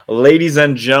Ladies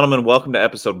and gentlemen, welcome to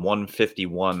episode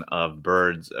 151 of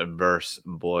Birds vs.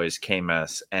 Boys.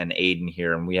 KMS and Aiden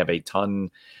here, and we have a ton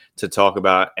to talk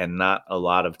about and not a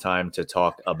lot of time to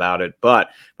talk about it. But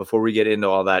before we get into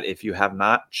all that, if you have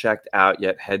not checked out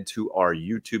yet, head to our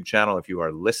YouTube channel. If you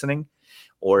are listening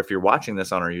or if you're watching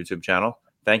this on our YouTube channel,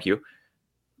 thank you.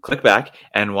 Click back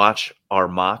and watch our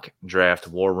mock draft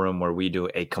war room where we do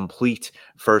a complete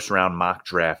first round mock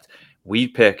draft. We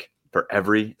pick for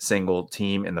every single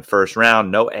team in the first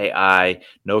round. No AI,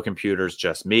 no computers,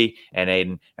 just me and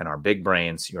Aiden and our big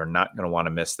brains. You're not going to want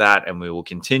to miss that. And we will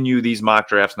continue these mock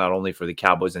drafts, not only for the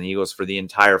Cowboys and the Eagles, for the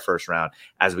entire first round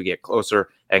as we get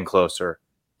closer and closer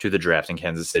to the draft in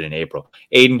Kansas City in April.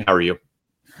 Aiden, how are you?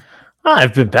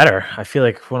 I've been better. I feel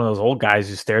like one of those old guys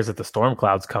who stares at the storm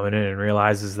clouds coming in and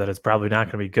realizes that it's probably not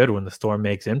going to be good when the storm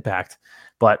makes impact.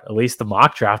 But at least the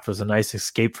mock draft was a nice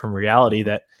escape from reality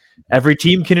that every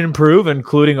team can improve,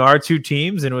 including our two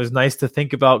teams. And it was nice to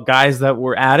think about guys that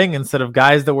we're adding instead of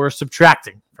guys that we're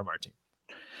subtracting from our team.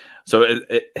 So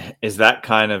is that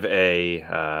kind of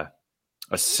a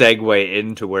segue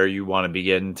into where you want to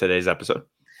begin today's episode?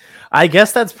 I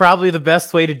guess that's probably the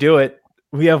best way to do it.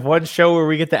 We have one show where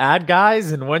we get to add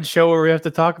guys and one show where we have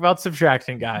to talk about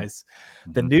subtracting guys.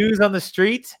 The news on the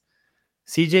street,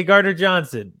 CJ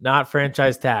Gardner-Johnson, not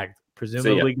franchise tagged,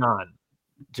 presumably gone.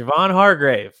 Javon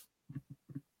Hargrave,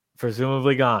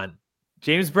 presumably gone.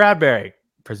 James Bradbury,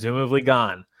 presumably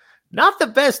gone. Not the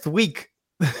best week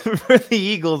for the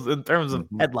Eagles in terms of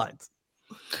headlines.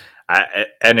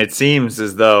 And it seems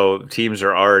as though teams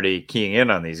are already keying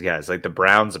in on these guys. Like the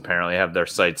Browns apparently have their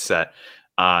sights set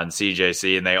on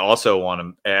CJC, and they also want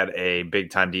to add a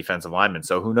big-time defensive lineman.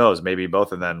 So who knows? Maybe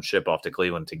both of them ship off to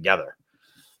Cleveland together.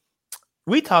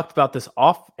 We talked about this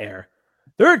off air.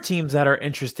 There are teams that are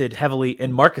interested heavily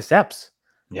in Marcus Epps.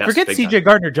 Yes, forget CJ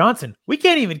Gardner-Johnson. We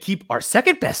can't even keep our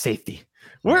second best safety.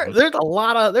 There's a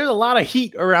lot of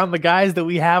heat around the guys that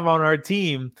we have on our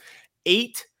team.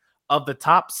 8 of the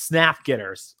top snap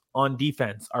getters on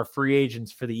defense are free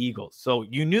agents for the Eagles. So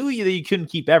you knew that you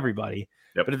couldn't keep everybody.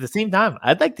 Yep. But at the same time,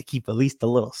 I'd like to keep at least a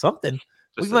little something.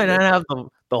 We might not have the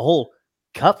whole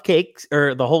cupcakes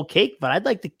or the whole cake, but I'd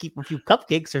like to keep a few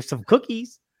cupcakes or some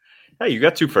cookies. Hey, you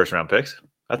got 2 first-round picks.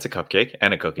 That's a cupcake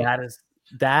and a cookie. That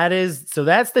is. So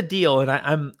that's the deal. And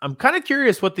I'm kind of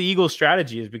curious what the Eagles'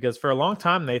 strategy is, because for a long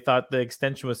time they thought the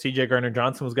extension with CJ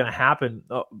Gardner-Johnson was going to happen.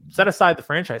 Set aside the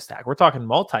franchise tag. We're talking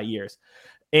multi-years.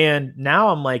 And now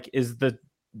I'm like, is the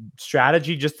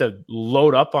strategy just to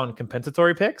load up on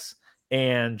compensatory picks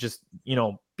and just,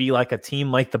 be like a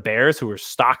team like the Bears who are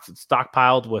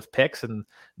stockpiled with picks and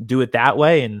do it that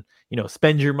way? And,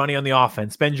 spend your money on the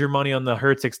offense, spend your money on the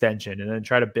Hurts extension, and then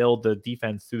try to build the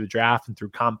defense through the draft and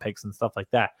through comp picks and stuff like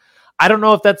that. I don't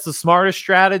know if that's the smartest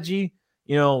strategy.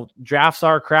 Drafts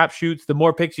are crapshoots. The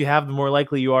more picks you have, the more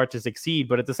likely you are to succeed.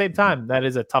 But at the same time, that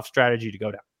is a tough strategy to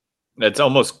go down. It's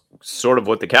almost sort of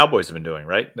what the Cowboys have been doing,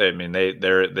 right? I mean,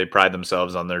 they pride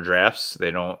themselves on their drafts.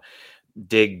 They don't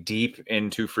dig deep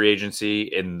into free agency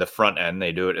in the front end.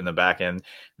 They do it in the back end.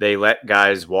 They let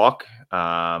guys walk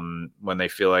when they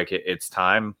feel like it's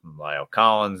time, Lyle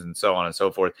Collins and so on and so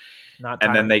forth.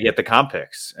 And then they get the comp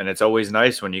picks. And it's always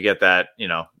nice when you get that,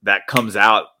 that comes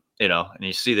out, and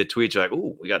you see the tweets, you're like,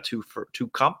 "Ooh, we got two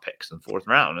comp picks in the 4th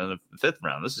round and the 5th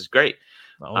round. This is great."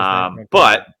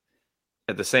 But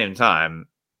at the same time,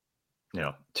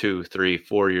 2, 3,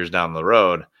 4 years down the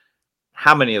road,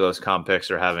 how many of those comp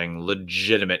picks are having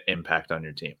legitimate impact on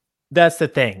your team? That's the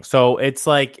thing. So it's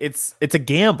like, it's a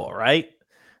gamble, right?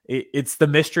 It's the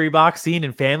mystery box scene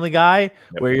in Family Guy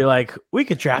where you're like, we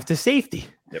could draft a safety.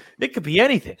 Yep. It could be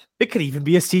anything. It could even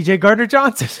be a CJ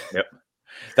Gardner-Johnson. Yep.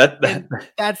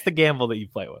 That's the gamble that you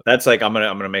play with. That's like, I'm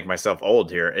gonna make myself old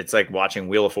here. It's like watching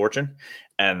Wheel of Fortune,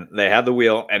 and they have the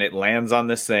wheel and it lands on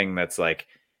this thing that's like,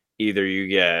 either you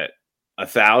get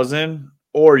 1,000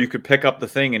 or you could pick up the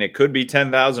thing and it could be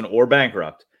 10,000 or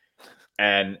bankrupt.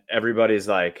 And everybody's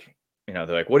like, they're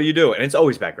like, "What do you do?" And it's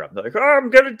always bankrupt. They're like, "Oh, I'm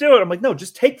going to do it." I'm like, "No,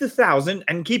 just take the 1,000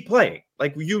 and keep playing."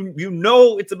 Like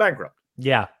it's a bankrupt.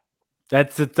 Yeah.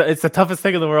 It's the toughest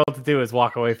thing in the world to do is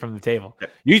walk away from the table. Yeah.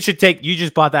 You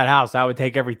just bought that house. I would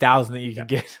take every 1,000 that you can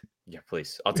get. Yeah,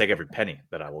 please. I'll take every penny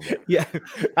that I will get. Yeah.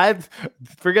 I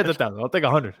forget the 1,000. I'll take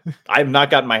 100. I have not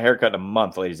gotten my haircut in a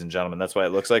month, ladies and gentlemen. That's why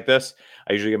it looks like this.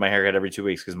 I usually get my haircut every 2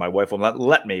 weeks because my wife will not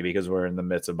let me because we're in the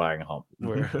midst of buying a home.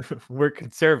 We're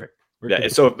conservative.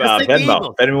 So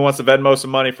Venmo. If anyone wants to Venmo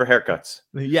some money for haircuts.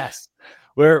 Yes.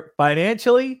 We're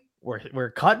financially,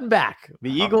 we're cutting back. The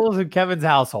Eagles and Kevin's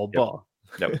household.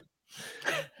 Yep.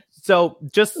 So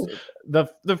just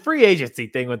the free agency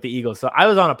thing with the Eagles. So I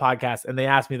was on a podcast and they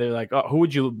asked me, they're like, "Oh, who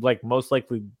would you like most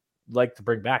likely like to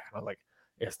bring back?" And I'm like,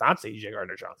 "It's not CJ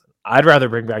Gardner-Johnson. I'd rather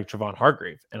bring back Javon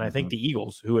Hargrave." And I think the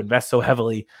Eagles, who invest so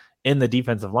heavily in the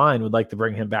defensive line, would like to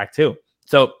bring him back too.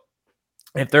 So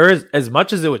if there is, as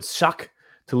much as it would suck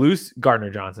to lose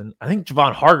Gardner-Johnson, I think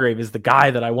Javon Hargrave is the guy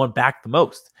that I want back the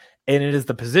most. And it is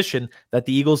the position that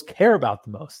the Eagles care about the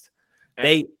most.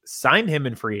 They signed him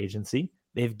in free agency.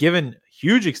 They've given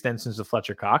huge extensions to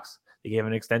Fletcher Cox. They gave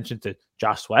an extension to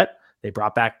Josh Sweat. They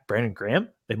brought back Brandon Graham.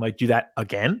 They might do that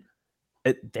again.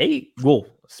 They will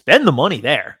spend the money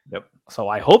there. Yep. So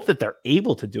I hope that they're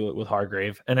able to do it with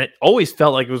Hargrave. And it always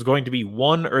felt like it was going to be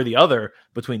one or the other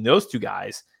between those two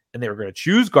guys, and they were going to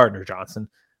choose Gardner-Johnson.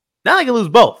 Now they can lose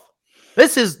both.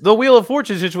 This is the Wheel of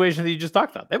Fortune situation that you just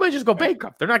talked about. They might just go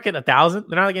bankrupt. They're not getting 1,000.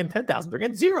 They're not getting 10,000. They're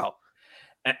getting 0.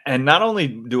 And not only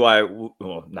do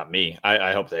well, not me,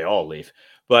 I hope they all leave,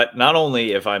 but not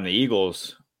only if I'm the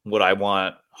Eagles, would I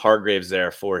want Hargraves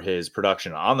there for his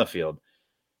production on the field,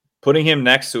 putting him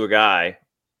next to a guy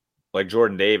like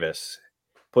Jordan Davis,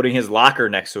 putting his locker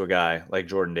next to a guy like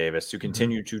Jordan Davis to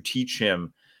continue to teach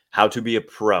him how to be a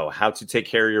pro, how to take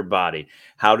care of your body,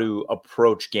 how to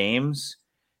approach games.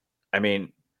 I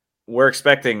mean, we're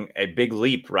expecting a big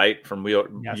leap, right? From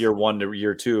year 1 to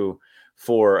year 2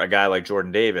 for a guy like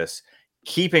Jordan Davis.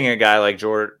 Keeping a guy like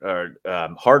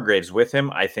Hargraves with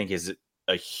him, I think, is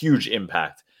a huge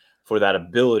impact for that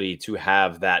ability to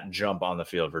have that jump on the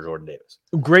field for Jordan Davis.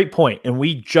 Great point. And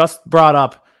we just brought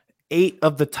up 8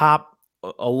 of the top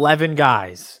 11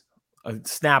 guys,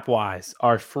 snap-wise,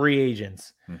 are free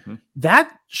agents.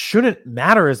 That shouldn't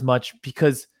matter as much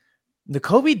because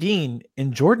Nakobe Dean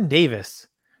and Jordan Davis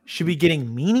should be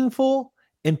getting meaningful,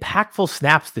 impactful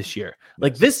snaps this year.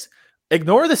 Like this,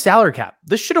 ignore the salary cap.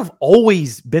 This should have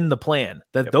always been the plan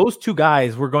that those two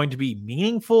guys were going to be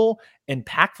meaningful,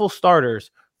 impactful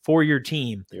starters for your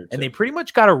team. And they pretty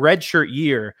much got a redshirt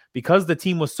year because the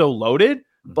team was so loaded,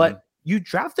 but you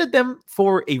drafted them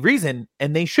for a reason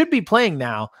and they should be playing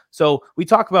now. So we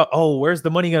talk about, oh, where's the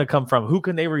money going to come from? Who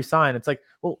can they resign? It's like,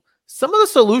 well, some of the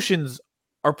solutions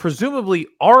are presumably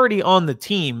already on the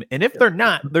team. And if they're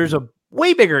not, there's a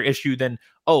way bigger issue than,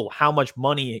 oh, how much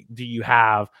money do you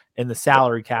have in the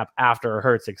salary cap after a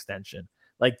Hurts extension?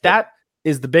 Like that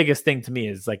is the biggest thing to me,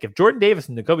 is like, if Jordan Davis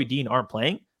and Nakobe Dean aren't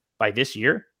playing by this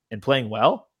year and playing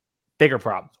well, bigger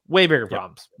problems, way bigger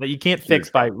problems that you can't fix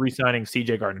by re-signing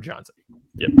CJ Gardner-Johnson.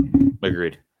 Yep.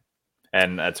 Agreed.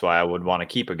 And that's why I would want to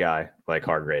keep a guy like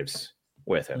Hargraves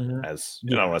with him as,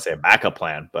 I don't want to say a backup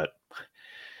plan, but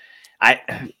I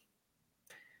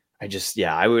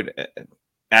would,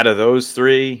 out of those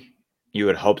 3, you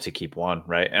would hope to keep one,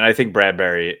 right? And I think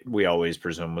Bradbury, we always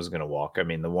presume, was going to walk. I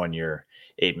mean, the 1 year,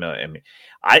 $8 million.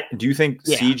 I mean, do you think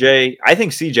CJ? I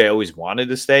think CJ always wanted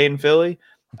to stay in Philly.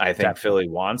 I think Philly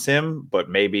wants him, but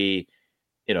maybe,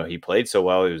 he played so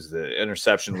well. He was the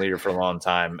interception leader for a long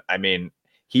time. I mean,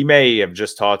 he may have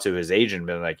just talked to his agent,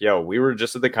 been like, "Yo, we were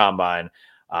just at the combine.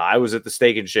 I was at the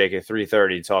Steak and Shake at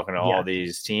 3:30 talking to all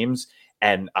these teams,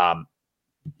 and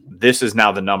this is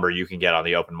now the number you can get on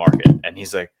the open market." And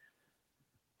he's like,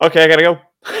 "Okay, I gotta go."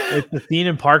 It's the scene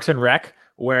in Parks and Rec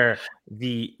where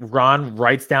Ron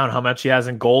writes down how much he has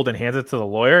in gold and hands it to the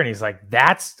lawyer, and he's like,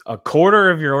 "That's a quarter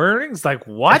of your earnings." Like,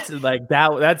 what? Like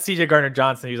that's CJ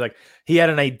Gardner-Johnson. He's like, he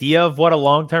had an idea of what a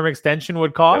long-term extension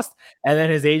would cost, and then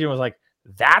his agent was like,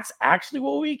 "That's actually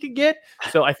what we could get."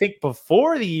 So I think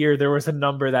before the year there was a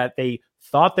number that they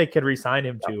thought they could re-sign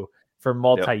him to for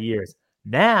multi-years.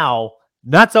 Now,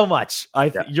 not so much.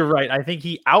 You're right. I think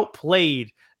he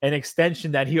outplayed an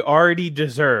extension that he already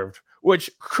deserved,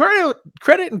 which credit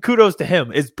and kudos to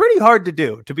him is pretty hard to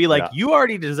do, to be like, you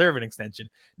already deserve an extension.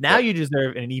 Now you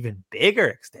deserve an even bigger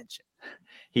extension.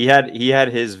 He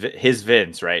had his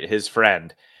Vince, right? His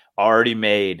friend already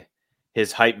made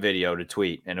his hype video to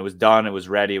tweet, and it was done. It was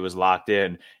ready. It was locked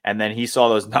in. And then he saw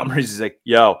those numbers. He's like,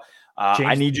 "Yo,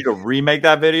 I need you to remake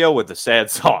that video with the sad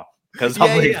song." Because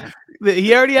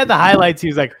he already had the highlights. He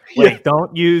was like, "Wait,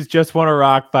 don't use Just Wanna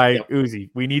Rock by Uzi.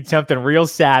 We need something real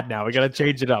sad now. We got to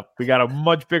change it up. We got a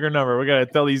much bigger number. We got to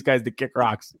tell these guys to kick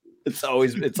rocks." It's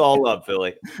all up,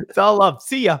 Philly. It's all up.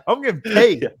 See ya. I'm getting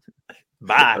paid.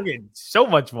 Bye. I'm getting so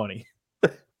much money.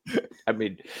 I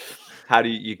mean, how do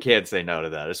you can't say no to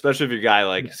that, especially if you're a guy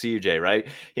like CJ, right?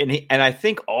 And I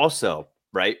think also,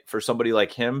 right, for somebody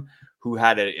like him who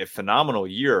had a phenomenal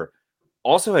year,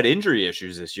 also had injury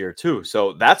issues this year too.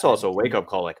 So that's also a wake up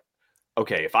call. Like,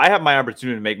 okay, if I have my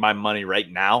opportunity to make my money right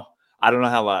now, I don't know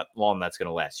how long that's going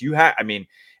to last. I mean,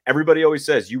 everybody always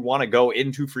says you want to go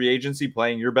into free agency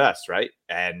playing your best, right?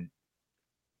 And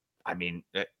I mean,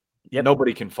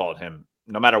 nobody can fault him,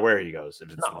 no matter where he goes.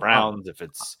 If it's the Browns, if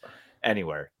it's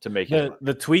anywhere, to make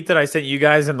the tweet that I sent you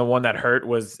guys and the one that hurt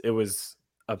was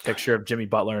a picture of Jimmy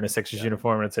Butler in a Sixers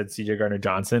uniform and it said CJ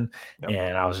Gardner-Johnson.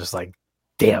 And I was just like,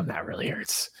 damn, that really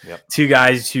hurts. Two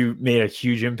guys who made a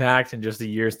huge impact in just a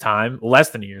year's time,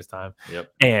 less than a year's time,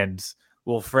 and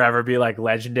will forever be like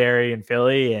legendary in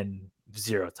Philly and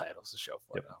 0 titles to show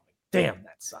for it. Damn,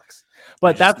 that sucks.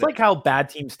 But that's like how bad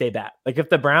teams stay bad. Like if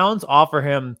the Browns offer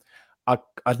him a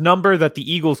number that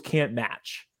the Eagles can't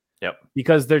match,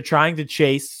 because they're trying to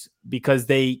chase, because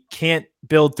they can't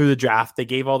build through the draft. They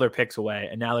gave all their picks away,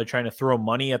 and now they're trying to throw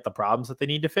money at the problems that they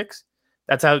need to fix.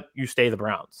 That's how you stay the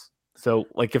Browns. So,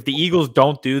 like, if the Eagles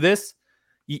don't do this,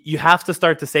 you have to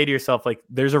start to say to yourself, like,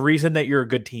 there's a reason that you're a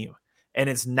good team, and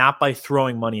it's not by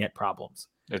throwing money at problems.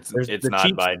 It's not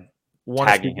Chiefs by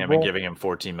tagging him and giving him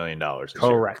 $14 million.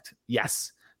 Correct.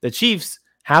 Yes. The Chiefs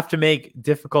have to make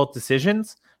difficult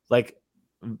decisions, like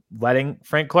letting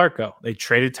Frank Clark go. They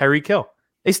traded Tyreek Hill.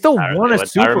 They still won a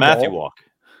Super Bowl. Matthew walk.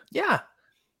 Yeah.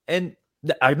 And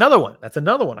another one. That's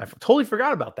another one. I totally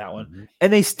forgot about that one. Mm-hmm.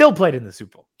 And they still played in the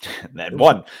Super Bowl. And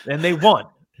won. And they won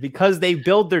because they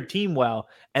build their team well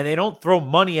and they don't throw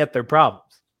money at their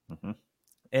problems. Mm-hmm.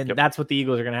 And that's what the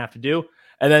Eagles are going to have to do.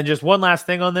 And then just one last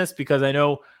thing on this, because I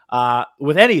know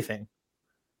with anything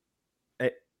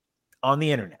on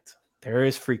the internet, there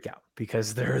is freak out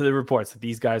because there are the reports that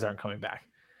these guys aren't coming back.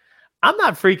 I'm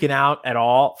not freaking out at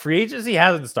all. Free agency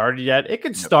hasn't started yet. It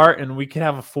could start and we could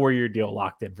have a 4-year deal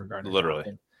locked in for Gardner.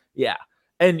 Literally. Yeah.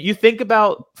 And you think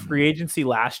about free agency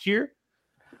last year,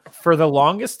 for the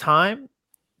longest time,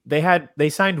 they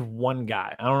signed one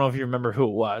guy. I don't know if you remember who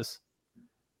it was.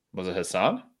 Was it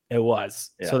Hassan? It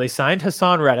was. Yeah. So they signed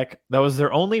Hassan Reddick. That was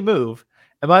their only move.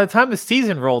 And by the time the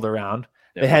season rolled around,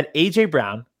 they had A.J.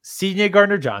 Brown, CJ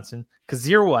Gardner-Johnson,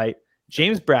 Kazir White,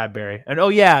 James Bradbury, and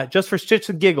just for shits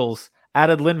and giggles,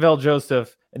 added Linval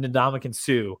Joseph and Ndamukong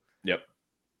Suh. Yep.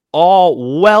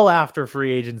 All well after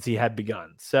free agency had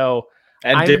begun. So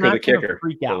and Dicker the kicker for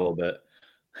a little bit.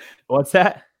 What's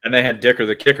that? And they had Dicker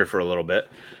the kicker for a little bit.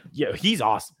 Yeah, he's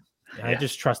awesome. Yeah. I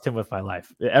just trust him with my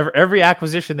life. Every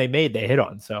acquisition they made, they hit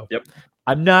on. So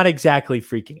I'm not exactly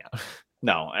freaking out.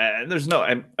 No, and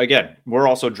and again, we're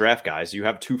also draft guys. You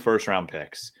have 2 first-round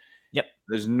picks. Yep.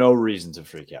 There's no reason to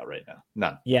freak out right now.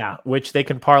 None. Yeah, which they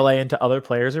can parlay into other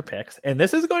players or picks. And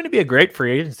this is going to be a great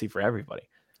free agency for everybody.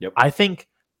 Yep. I think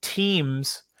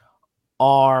teams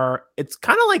it's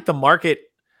kind of like the market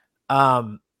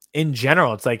in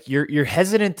general. It's like you're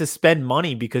hesitant to spend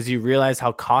money because you realize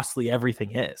how costly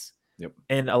everything is. Yep.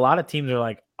 And a lot of teams are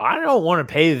like, I don't want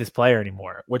to pay this player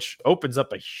anymore, which opens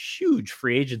up a huge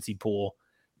free agency pool.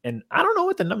 And I don't know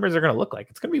what the numbers are going to look like.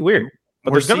 It's going to be weird.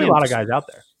 But there's going to be a lot of guys out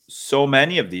there. So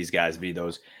many of these guys be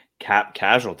those cap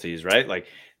casualties, right? Like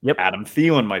Adam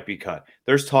Thielen might be cut.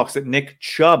 There's talks that Nick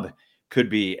Chubb could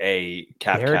be a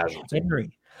cap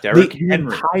casualty. Derrick Henry. The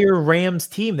entire Rams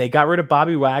team, they got rid of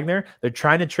Bobby Wagner. They're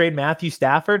trying to trade Matthew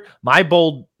Stafford. My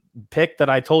bold pick that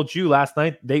I told you last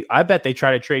night, I bet they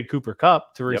try to trade Cooper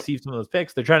Kupp to receive some of those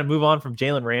picks. They're trying to move on from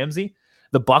Jalen Ramsey.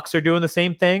 The Bucs are doing the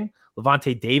same thing.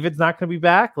 Levante David's not going to be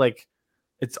back. Like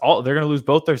they're going to lose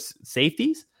both their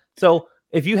safeties. So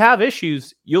if you have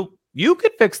issues, you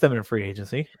could fix them in free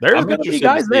agency. There's going to be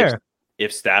guys there.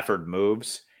 If Stafford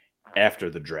moves after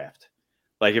the draft,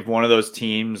 like if one of those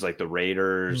teams like the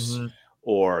Raiders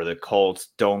or the Colts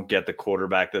don't get the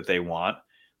quarterback that they want,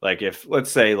 like if let's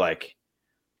say like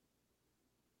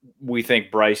we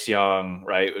think Bryce Young,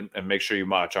 right, and make sure you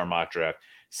watch our mock draft,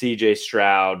 CJ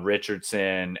Stroud,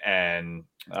 Richardson, and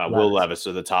Will Levis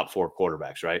are the top 4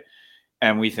 quarterbacks, right?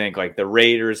 And we think like the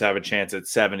Raiders have a chance at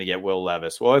 7 to get Will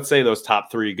Levis. Well, let's say those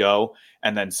top 3 go,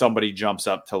 and then somebody jumps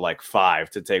up to like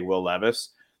 5 to take Will Levis.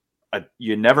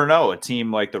 You never know. A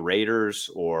team like the Raiders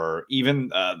or even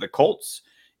the Colts,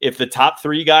 if the top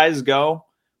 3 guys go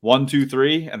 1, 2,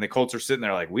 3, and the Colts are sitting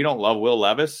there like, we don't love Will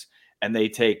Levis, and they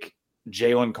take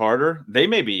Jalen Carter, they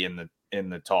may be in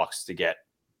the talks to get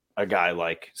a guy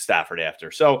like Stafford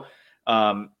after. So,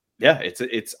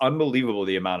 it's unbelievable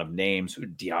the amount of names: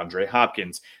 DeAndre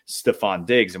Hopkins, Stephon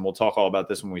Diggs, and we'll talk all about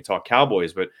this when we talk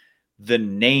Cowboys. But the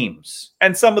names,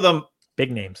 and some of them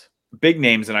big names,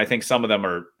 and I think some of them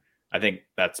are. I think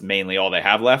that's mainly all they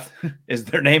have left is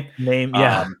their name.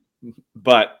 Yeah.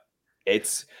 But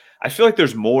I feel like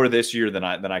there's more this year than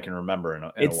I can remember in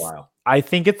a while. I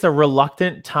think it's a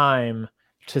reluctant time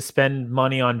to spend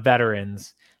money on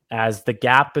veterans as the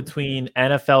gap between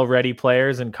NFL ready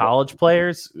players and college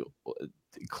players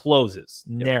closes,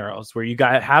 narrows, where you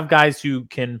have guys who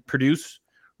can produce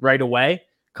right away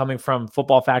coming from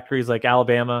football factories like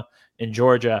Alabama and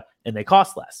Georgia, and they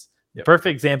cost less. Yep.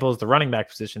 Perfect example is the running back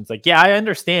positions. Like, yeah, I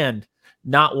understand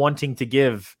not wanting to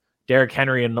give Derrick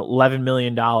Henry an $11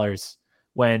 million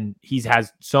when he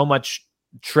has so much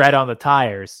tread on the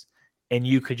tires, and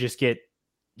you could just get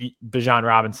Bijan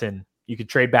Robinson. You could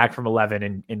trade back from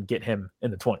 11 and get him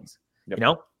in the 20s. Yep. You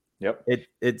know? Yep.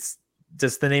 It's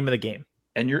just the name of the game.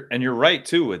 And you're right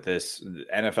too with this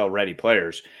NFL ready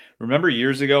players. Remember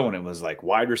years ago when it was like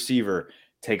wide receiver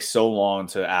takes so long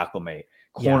to acclimate,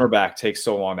 cornerback takes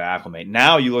so long to acclimate.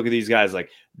 Now you look at these guys like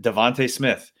Devontae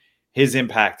Smith, his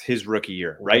impact, his rookie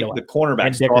year, right? The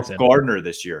cornerback, Sauce Gardner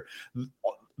this year.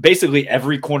 Basically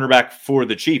every cornerback for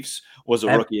the Chiefs was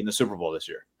a rookie in the Super Bowl this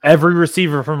year. Every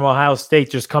receiver from Ohio State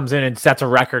just comes in and sets a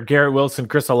record. Garrett Wilson,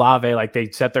 Chris Olave, like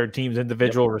they set their team's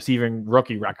individual receiving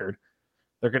rookie record.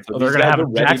 They're going to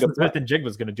have Jackson Smith and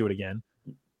Jigba's going to do it again.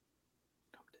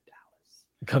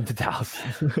 Come to Dallas.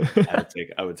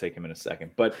 I would take him in a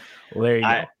second, but there you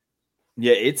go.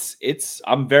 Yeah,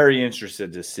 I'm very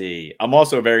interested to see. I'm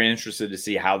also very interested to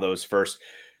see how those first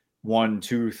 1,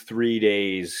 2, 3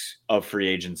 days of free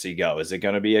agency go. Is it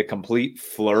going to be a complete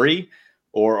flurry,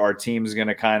 or are teams going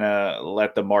to kind of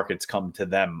let the markets come to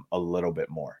them a little bit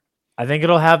more? I think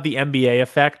it'll have the NBA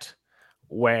effect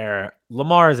where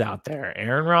Lamar is out there,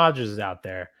 Aaron Rodgers is out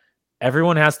there.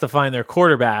 Everyone has to find their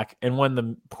quarterback, and when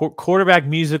the quarterback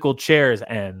musical chairs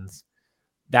ends,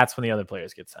 that's when the other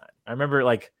players get signed. I remember,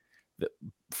 like,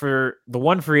 for the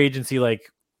one free agency,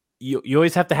 like you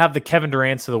always have to have the Kevin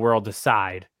Durant's of the world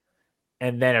decide,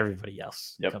 and then everybody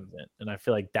else comes in. And I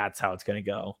feel like that's how it's going to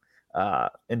go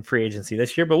in free agency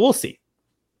this year, but we'll see.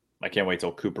 I can't wait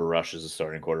till Cooper Rush is the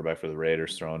starting quarterback for the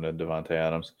Raiders, throwing to Devontae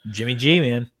Adams. Jimmy G,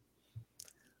 man.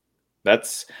 I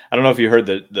don't know if you heard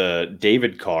the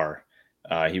David Carr.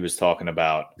 He was talking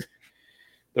about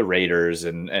the Raiders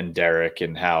and Derek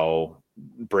and how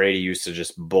Brady used to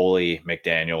just bully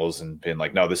McDaniels and been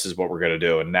like, no, this is what we're going to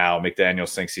do. And now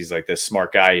McDaniels thinks he's like this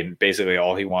smart guy. And basically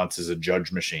all he wants is a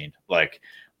judge machine. Like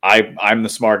I'm the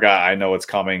smart guy. I know it's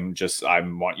coming. Just, I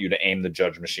want you to aim the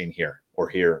judge machine here or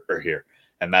here or here.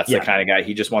 And that's the kind of guy.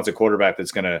 He just wants a quarterback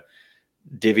that's going to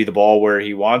divvy the ball where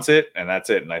he wants it. And that's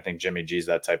it. And I think Jimmy G's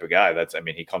that type of guy.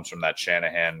 He comes from that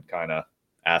Shanahan kind of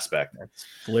aspect. That's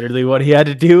literally what he had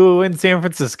to do in San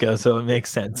Francisco. So it makes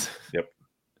sense. Yep.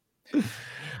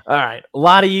 All right. A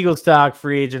lot of Eagles talk,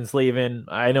 free agents leaving.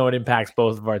 I know it impacts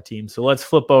both of our teams. So let's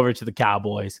flip over to the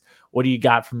Cowboys. What do you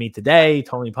got for me today?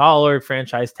 Tony Pollard,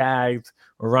 franchise tags.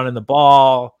 We're running the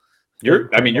ball. You're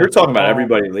talking about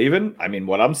everybody leaving. I mean,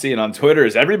 what I'm seeing on Twitter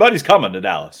is everybody's coming to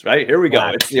Dallas, right? Here we go.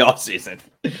 It's the offseason.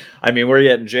 I mean, we're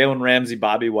getting Jalen Ramsey,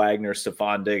 Bobby Wagner,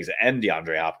 Stephon Diggs, and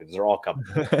DeAndre Hopkins. They're all coming.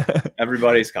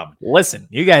 Everybody's coming. Listen,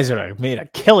 you guys are made a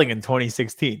killing in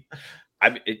 2016.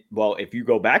 If you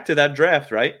go back to that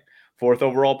draft, right? 4th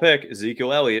overall pick,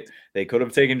 Ezekiel Elliott. They could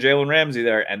have taken Jalen Ramsey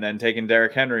there and then taken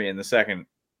Derrick Henry in the 2nd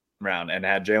round and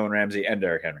had Jalen Ramsey and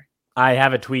Derrick Henry. I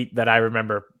have a tweet that I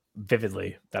remember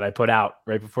vividly that I put out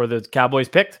right before the Cowboys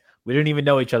picked. We didn't even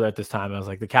know each other at this time. I was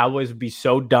like, the Cowboys would be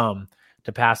so dumb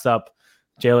to pass up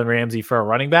Jalen Ramsey for a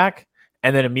running back.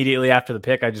 And then immediately after the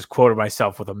pick, I just quoted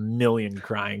myself with a million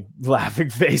crying, laughing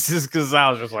faces because I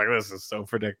was just like, this is so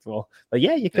predictable. But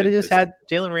yeah, you could have just had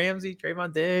Jalen Ramsey,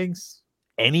 Trayvon Diggs.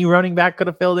 Any running back could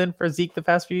have filled in for Zeke the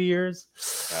past few years.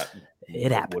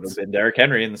 It happens. Would have been Derrick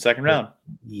Henry in the 2nd round.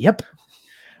 Yep.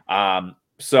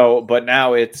 But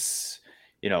now it's,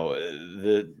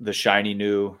 the shiny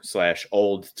new /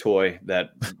 old toy,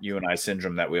 that you and I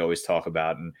syndrome that we always talk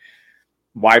about. And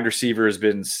wide receiver has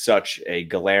been such a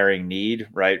glaring need,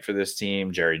 right, for this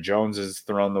team. Jerry Jones has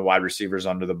thrown the wide receivers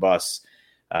under the bus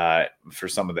for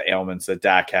some of the ailments that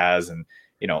Dak has. And,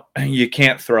 you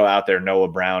can't throw out there Noah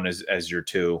Brown as your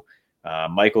 2.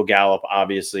 Michael Gallup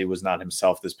obviously was not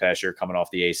himself this past year coming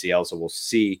off the ACL. So we'll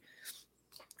see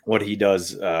what he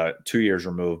does 2 years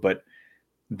removed. But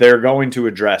they're going to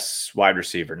address wide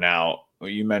receiver. Now,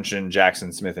 you mentioned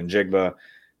Jackson Smith and Jigba.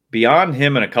 Beyond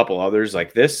him and a couple others,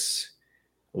 like this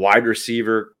wide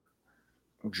receiver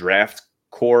draft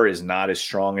core is not as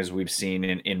strong as we've seen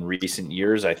in recent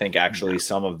years. I think actually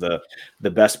some of the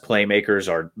best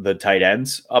playmakers are the tight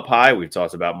ends up high. We've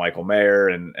talked about Michael Mayer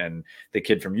and the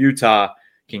kid from Utah,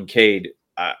 Kincaid.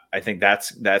 I think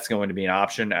that's going to be an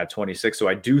option at 26. So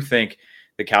I do think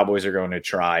the Cowboys are going to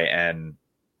try and,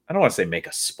 I don't want to say make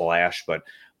a splash, but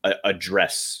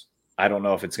address. I don't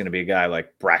know if it's going to be a guy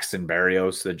like Braxton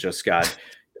Berrios that just got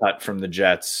cut from the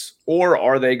Jets, or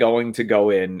are they going to go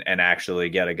in and actually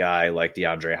get a guy like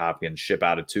DeAndre Hopkins, ship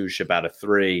out of 2, ship out of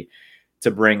 3 to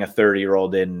bring a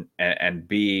 30-year-old in and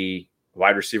be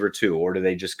wide receiver 2? Or do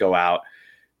they just go out?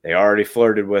 They already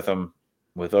flirted with him,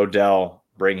 with Odell,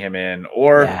 bring him in.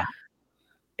 Or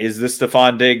is the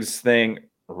Stephon Diggs thing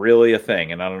really a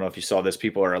thing? And I don't know if you saw this.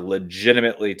 People are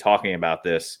legitimately talking about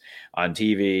this on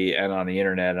TV and on the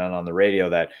internet and on the radio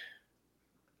that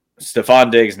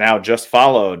Stephon Diggs now just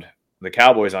followed the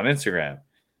Cowboys on Instagram,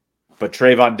 but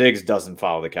Trayvon Diggs doesn't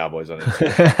follow the Cowboys on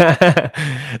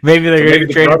Instagram. Maybe they're getting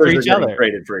traded for each other.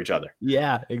 Traded for each other.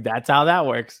 Yeah, that's how that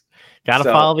works. Got to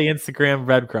follow the Instagram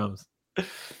breadcrumbs.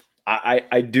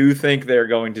 I do think they're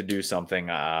going to do something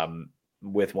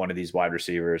with one of these wide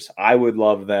receivers. I would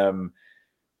love them,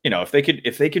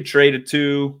 if they could trade a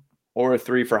 2 or a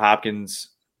 3 for Hopkins,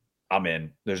 I'm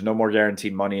in. There's no more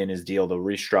guaranteed money in his deal. They'll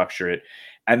restructure it.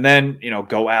 And then,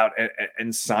 go out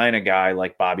and sign a guy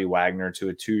like Bobby Wagner to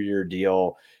a 2-year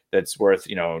deal that's worth,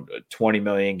 $20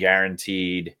 million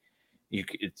guaranteed.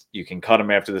 You can cut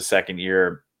him after the second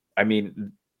year. I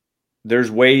mean,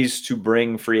 there's ways to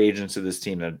bring free agents to this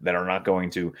team that are not going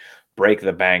to break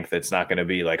the bank. That's not going to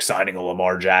be like signing a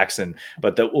Lamar Jackson,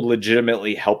 but that will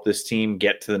legitimately help this team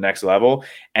get to the next level.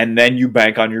 And then you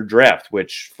bank on your draft,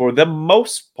 which for the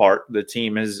most part, the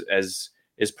team is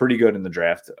pretty good in the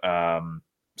draft.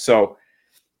 So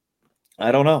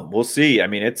I don't know. We'll see. I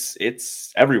mean,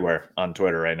 it's everywhere on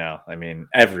Twitter right now. I mean,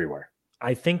 everywhere.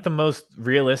 I think the most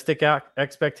realistic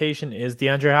expectation is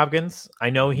DeAndre Hopkins. I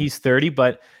know he's 30,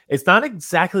 but it's not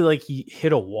exactly like he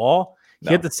hit a wall. He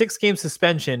had the 6-game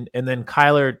suspension, and then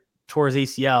Kyler tore his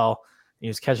ACL. He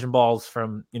was catching balls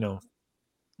from, no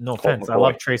offense. I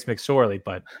love Trace McSorley,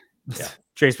 but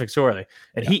Trace McSorley.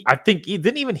 And I think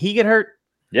didn't he get hurt?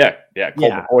 Yeah.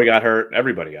 Colt McCoy got hurt.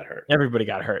 Everybody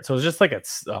got hurt. So it's just like a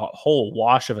whole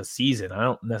wash of a season. I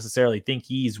don't necessarily think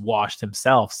he's washed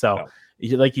himself. So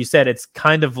like you said, it's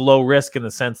kind of low risk in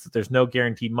the sense that there's no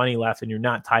guaranteed money left and you're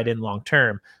not tied in long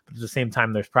term. But at the same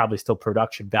time, there's probably still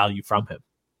production value from him.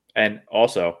 And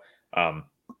also,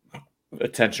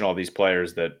 attention all these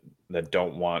players that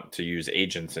don't want to use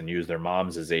agents and use their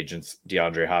moms as agents.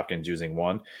 DeAndre Hopkins using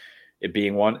one. It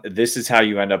being one, this is how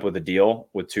you end up with a deal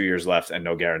with 2 years left and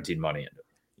no guaranteed money in it.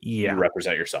 Yeah. You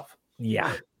represent yourself.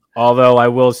 Yeah. Although I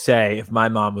will say, if my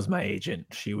mom was my agent,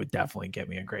 she would definitely get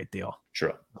me a great deal.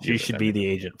 True. She should be the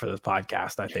agent for this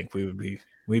podcast. I think we'd be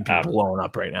blown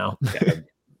up right now.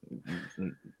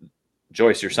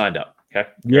 Joyce, you're signed up. Okay.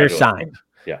 You're signed.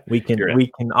 Yeah. We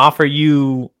can offer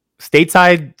you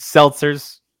stateside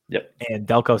seltzers. Yep. And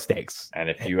Delco steaks. And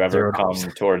if you ever come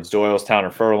towards Doylestown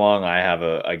or Furlong, I have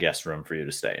a guest room for you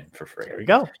to stay in for free. There we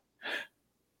go.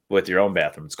 With your own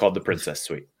bathroom. It's called the Princess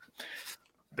Suite.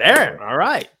 There. All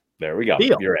right. There we go.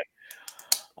 Deal. You're in.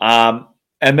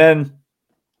 And then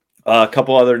a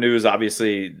couple other news.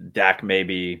 Obviously, Dak may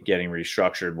be getting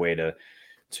restructured. Way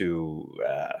to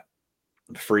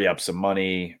free up some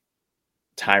money.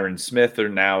 Tyron Smith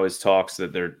now is talks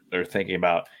that they're thinking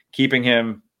about keeping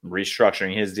him,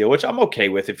 restructuring his deal, which I'm okay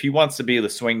with. If he wants to be the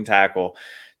swing tackle,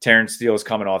 Terrence Steele is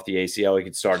coming off the ACL. He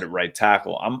could start at right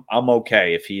tackle. I'm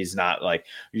okay if he's not like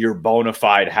your bona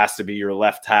fide has to be your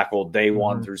left tackle day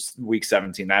 1 through week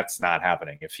 17. That's not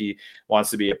happening. If he wants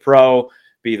to be a pro,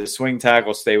 be the swing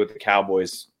tackle, stay with the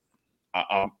Cowboys,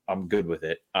 I'm good with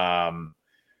it.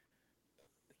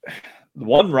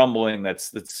 One rumbling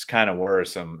that's kind of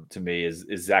worrisome to me is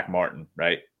Zach Martin,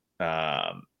 right?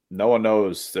 No one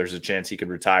knows. There's a chance he could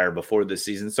retire before the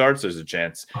season starts. There's a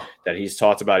chance that he's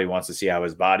talked about. He wants to see how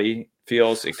his body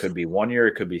feels. It could be 1 year.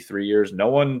 It could be 3 years. No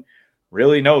one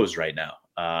really knows right now.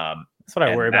 That's what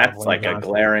I worry about. That's like a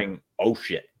glaring, oh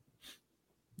shit.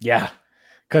 Yeah.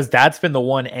 Because that's been the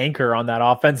one anchor on that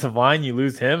offensive line. You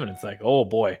lose him and it's like, oh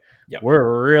boy,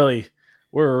 we're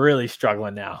really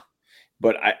struggling now.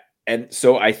 But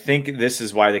I think this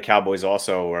is why the Cowboys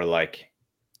also are like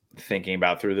thinking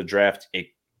about through the draft. It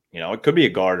could be a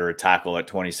guard or a tackle at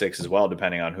 26 as well,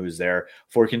 depending on who's there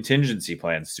for contingency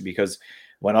plans. Because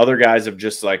when other guys have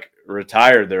just like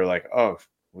retired, they're like, oh,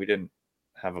 we didn't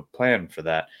have a plan for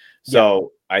that.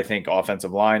 So I think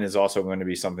offensive line is also going to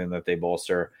be something that they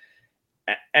bolster.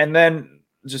 And then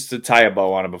just to tie a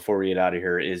bow on it before we get out of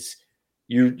here is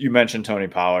you mentioned Tony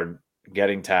Pollard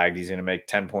getting tagged. He's going to make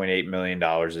 $10.8 million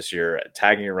this year.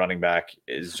 Tagging a running back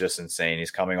is just insane. He's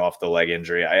coming off the leg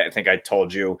injury. I think I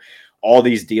told you all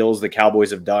these deals the Cowboys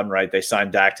have done, right? They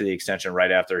signed Dak to the extension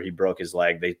right after he broke his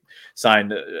leg. They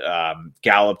signed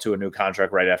Gallup to a new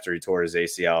contract right after he tore his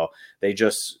ACL. They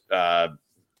just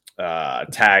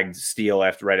tagged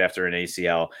Steele right after an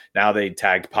ACL. Now they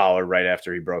tagged Pollard right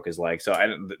after he broke his leg. So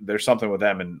there's something with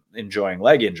them and enjoying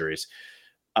leg injuries.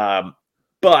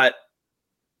 But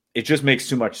it just makes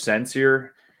too much sense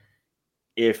here.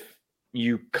 If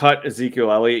you cut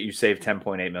Ezekiel Elliott, you save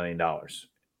 $10.8 million.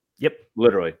 Yep.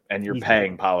 Literally. And you're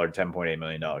paying Pollard $10.8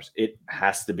 million. It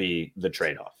has to be the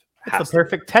trade-off. It's a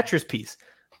perfect Tetris piece.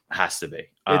 Has to be. It's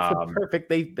a perfect.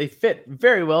 They fit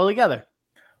very well together.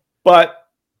 But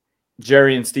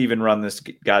Jerry and Steven run this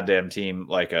goddamn team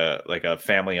like a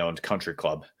family-owned country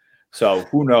club. So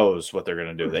who knows what they're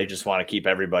going to do? They just want to keep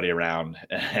everybody around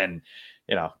and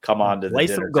come on to the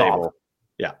dinner table.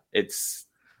 Yeah, it's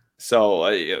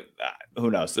so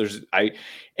who knows?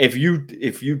 If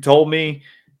you told me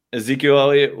Ezekiel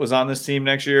Elliott was on this team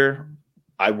next year,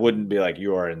 I wouldn't be like,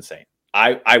 you are insane.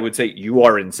 I would say you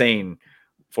are insane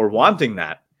for wanting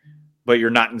that, but you're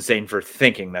not insane for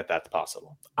thinking that that's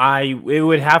possible. It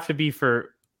would have to be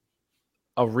for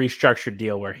a restructured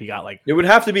deal where he got it would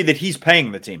have to be that he's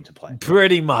paying the team to play.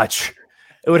 Pretty much.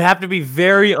 It would have to be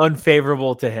very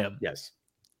unfavorable to him. Yes.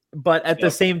 But at the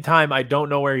same time, I don't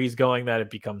know where he's going that it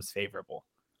becomes favorable.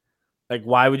 Like,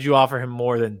 why would you offer him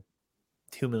more than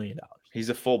 $2 million? He's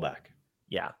a fullback.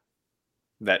 Yeah.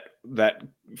 That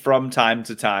from time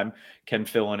to time can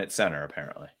fill in at center,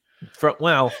 apparently.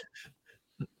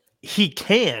 He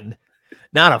can,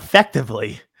 not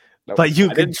effectively. Nope. But you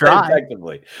can try.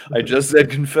 Effectively. I just said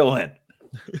can fill in.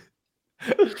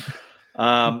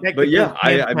 But yeah,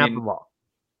 I mean,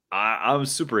 I'm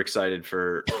super excited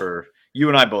for you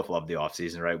and I both love the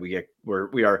offseason, right?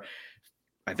 We are,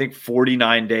 I think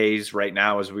 49 days right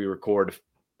now as we record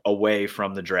away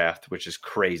from the draft, which is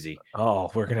crazy.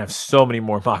 Oh, we're going to have so many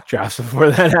more mock drafts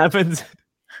before that happens.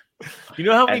 You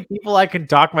know how many people I can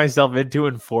talk myself into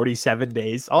in 47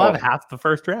 days? I'll have half the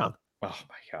first round. Oh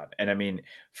my God. And I mean,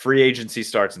 free agency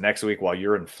starts next week while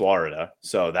you're in Florida.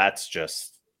 So that's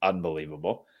just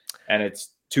unbelievable. And it's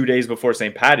 2 days before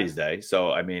St. Paddy's Day.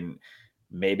 So, I mean,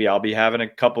 maybe I'll be having a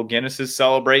couple Guinnesses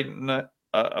celebrating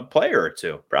a player or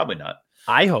two. Probably not.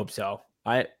 I hope so.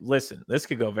 Listen, this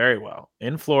could go very well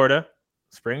in Florida,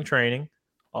 spring training.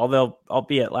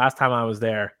 Albeit last time I was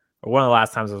there, or one of the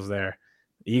last times I was there,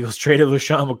 the Eagles traded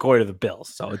LeSean McCoy to the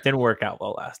Bills, so it didn't work out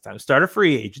well last time. Start a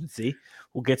free agency.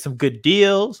 We'll get some good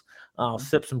deals. I'll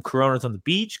sip some Coronas on the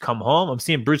beach, come home. I'm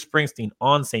seeing Bruce Springsteen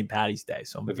on St. Paddy's Day,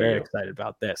 so I'm very excited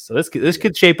about this. So this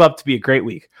could shape up to be a great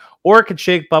week. Or it could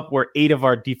shape up where 8 of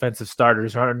our defensive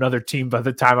starters are on another team by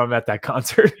the time I'm at that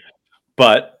concert.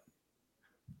 But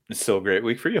it's still a great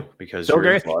week for you because you're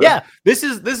great. Yeah, this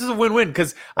is a win-win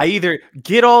because I either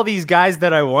get all these guys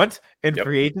that I want in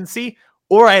free agency,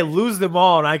 or I lose them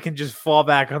all and I can just fall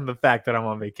back on the fact that I'm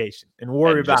on vacation and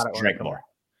worry about it. Drink more.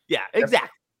 Yeah, exactly.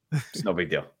 It's no big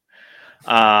deal.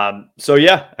 So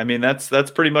yeah, I mean, that's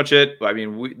pretty much it. I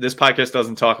mean, this podcast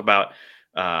doesn't talk about,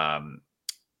 I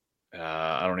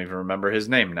don't even remember his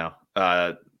name now.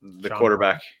 The Deshaun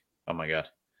quarterback. Watson. Oh my God.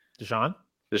 Deshaun.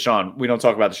 We don't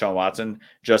talk about Deshaun Watson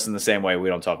just in the same way we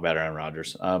don't talk about Aaron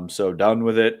Rodgers. So done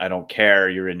with it. I don't care.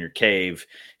 You're in your cave.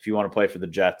 If you want to play for the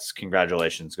Jets,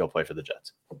 congratulations. Go play for the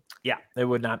Jets. Yeah, they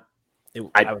would not.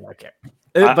 I would not care.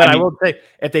 I will say,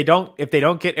 if they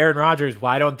don't get Aaron Rodgers,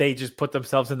 why don't they just put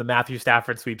themselves in the Matthew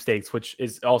Stafford sweepstakes, which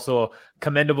is also a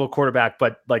commendable quarterback,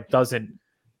 but like doesn't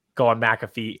go on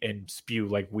McAfee and spew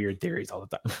like weird theories all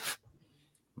the time.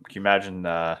 Can you imagine?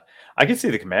 I can see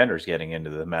the Commanders getting into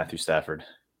the Matthew Stafford.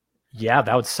 Yeah,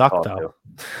 that would suck though.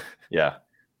 Yeah.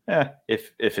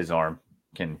 If his arm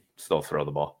can still throw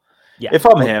the ball. Yeah. If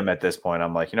I'm him at this point,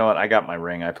 I'm like, you know what? I got my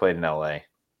ring. I played in LA.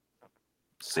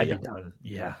 I'd be done.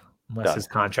 Yeah. Unless his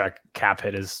contract cap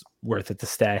hit is worth it to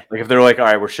stay. Like if they're like, all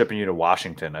right, we're shipping you to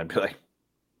Washington, I'd be like,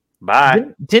 bye.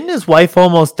 Didn't his wife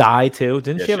almost die too?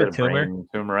 Didn't she have a tumor?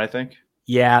 Tumor, I think.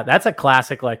 Yeah, that's a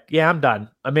classic. Like, yeah, I'm done.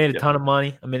 I made a ton of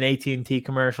money. I'm in AT&T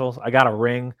commercials. I got a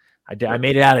ring. I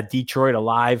made it out of Detroit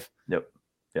alive. Yep.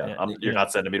 Yeah. You're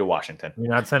not sending me to Washington. You're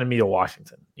not sending me to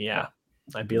Washington. Yeah.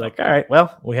 I'd be like, all right,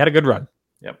 well, we had a good run.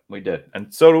 Yep, we did.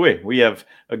 And so do we. We have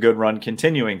a good run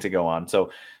continuing to go on.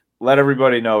 So let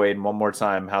everybody know, Aiden, one more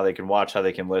time, how they can watch, how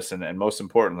they can listen, and most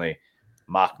importantly,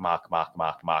 mock,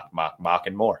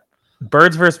 and more.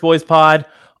 Birds vs. Boys Pod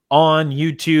on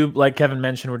YouTube. Like Kevin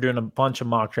mentioned, we're doing a bunch of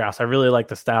mock drafts. I really like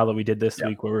the style that we did this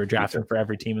week where we were drafting for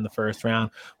every team in the first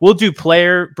round. We'll do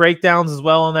player breakdowns as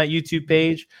well on that YouTube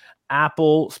page.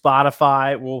 Apple,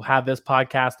 Spotify, we'll have this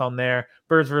podcast on there.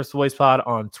 Birds vs. Boys Pod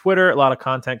on Twitter. A lot of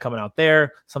content coming out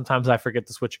there. Sometimes I forget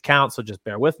to switch accounts, so just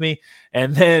bear with me.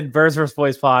 And then Birds vs.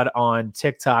 Boys Pod on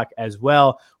TikTok as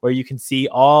well, where you can see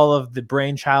all of the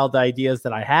brainchild ideas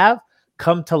that I have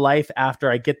come to life after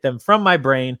I get them from my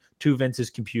brain to Vince's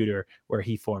computer, where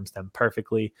he forms them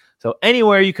perfectly. So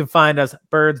anywhere you can find us,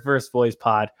 Birds vs. Boys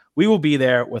Pod, we will be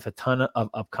there with a ton of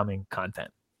upcoming content.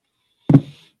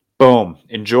 Boom.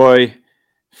 Enjoy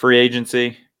free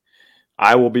agency.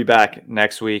 I will be back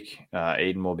next week.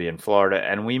 Aiden will be in Florida,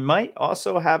 and we might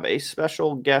also have a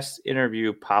special guest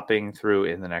interview popping through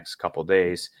in the next couple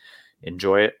days.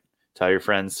 Enjoy it. Tell your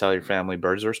friends, tell your family.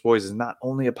 Birds vs. Boys is not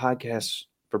only a podcast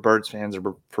for Birds fans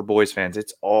or for Boys fans.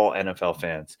 It's all NFL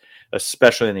fans,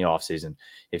 especially in the offseason.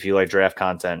 If you like draft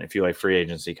content, if you like free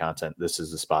agency content, this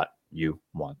is the spot you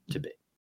want to be.